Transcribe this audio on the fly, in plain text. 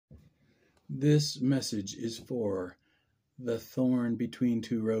This message is for the thorn between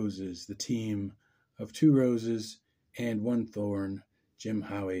two roses, the team of two roses and one thorn, Jim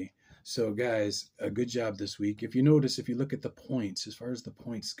Howie. So, guys, a good job this week. If you notice, if you look at the points, as far as the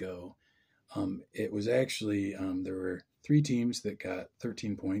points go, it was actually, there were 3 teams that got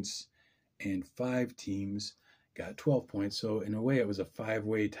 13 points and 5 teams got 12 points. So, in a way, it was a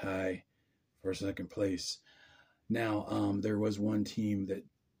 5-way tie for second place. Now, there was one team that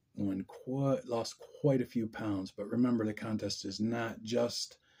lost quite a few pounds, but remember, the contest is not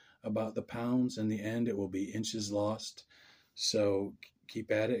just about the pounds. In the end, it will be inches lost. So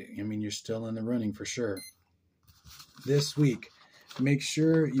keep at it. I mean, you're still in the running for sure. This week, make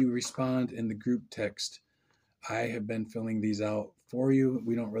sure you respond in the group text. I have been filling these out for you.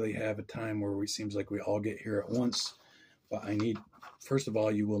 We don't really have a time where it seems like we all get here at once, but first of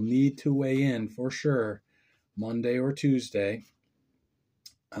all, you will need to weigh in for sure Monday or Tuesday.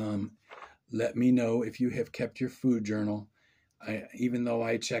 Let me know if you have kept your food journal. Even though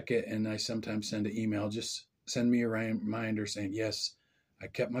I check it and I sometimes send an email, just send me a reminder saying, yes, I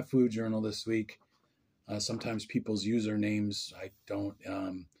kept my food journal this week. Sometimes people's usernames, I don't.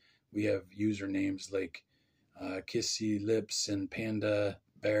 We have usernames like Kissy Lips and Panda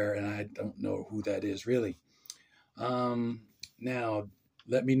Bear, and I don't know who that is really. Now,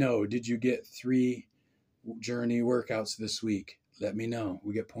 let me know, did you get 3 journey workouts this week? Let me know.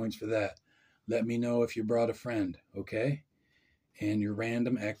 We get points for that. Let me know if you brought a friend, okay? And your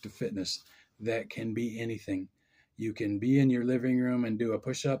random act of fitness. That can be anything. You can be in your living room and do a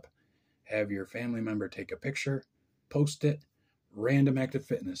push-up, have your family member take a picture, post it, random act of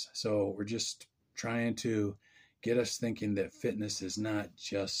fitness. So we're just trying to get us thinking that fitness is not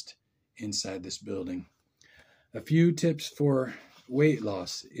just inside this building. A few tips for weight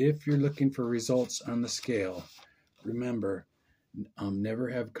loss. If you're looking for results on the scale, remember, never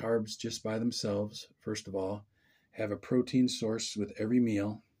have carbs just by themselves. First of all, have a protein source with every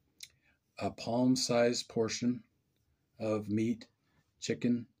meal, a palm-sized portion of meat,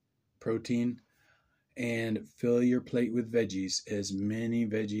 chicken, protein, and fill your plate with veggies, as many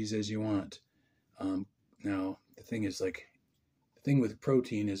veggies as you want. Now, the thing with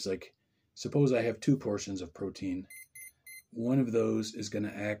protein is like, suppose I have 2 portions of protein. One of those is going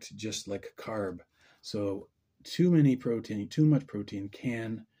to act just like a carb. So too much protein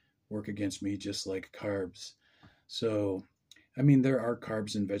can work against me just like carbs. So, I mean, there are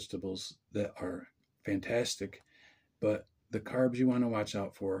carbs in vegetables that are fantastic, but the carbs you want to watch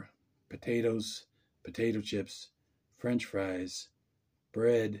out for: potatoes, potato chips, French fries,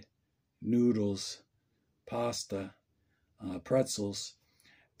 bread, noodles, pasta, pretzels.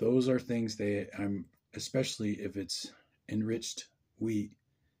 Those are things that especially if it's enriched wheat,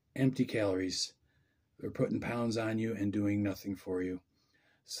 empty calories. They're putting pounds on you and doing nothing for you.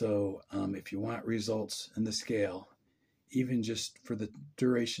 So if you want results in the scale, even just for the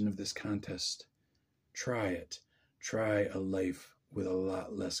duration of this contest, try it. Try a life with a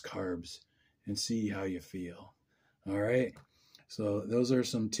lot less carbs and see how you feel. All right. So those are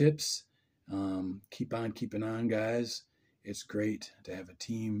some tips. Keep on keeping on, guys. It's great to have a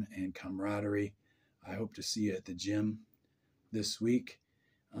team and camaraderie. I hope to see you at the gym this week.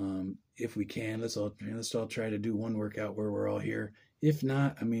 If we can, let's all try to do one workout where we're all here. If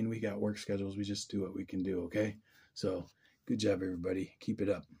not, I mean, we got work schedules. We just do what we can do, okay? So good job, everybody. Keep it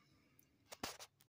up.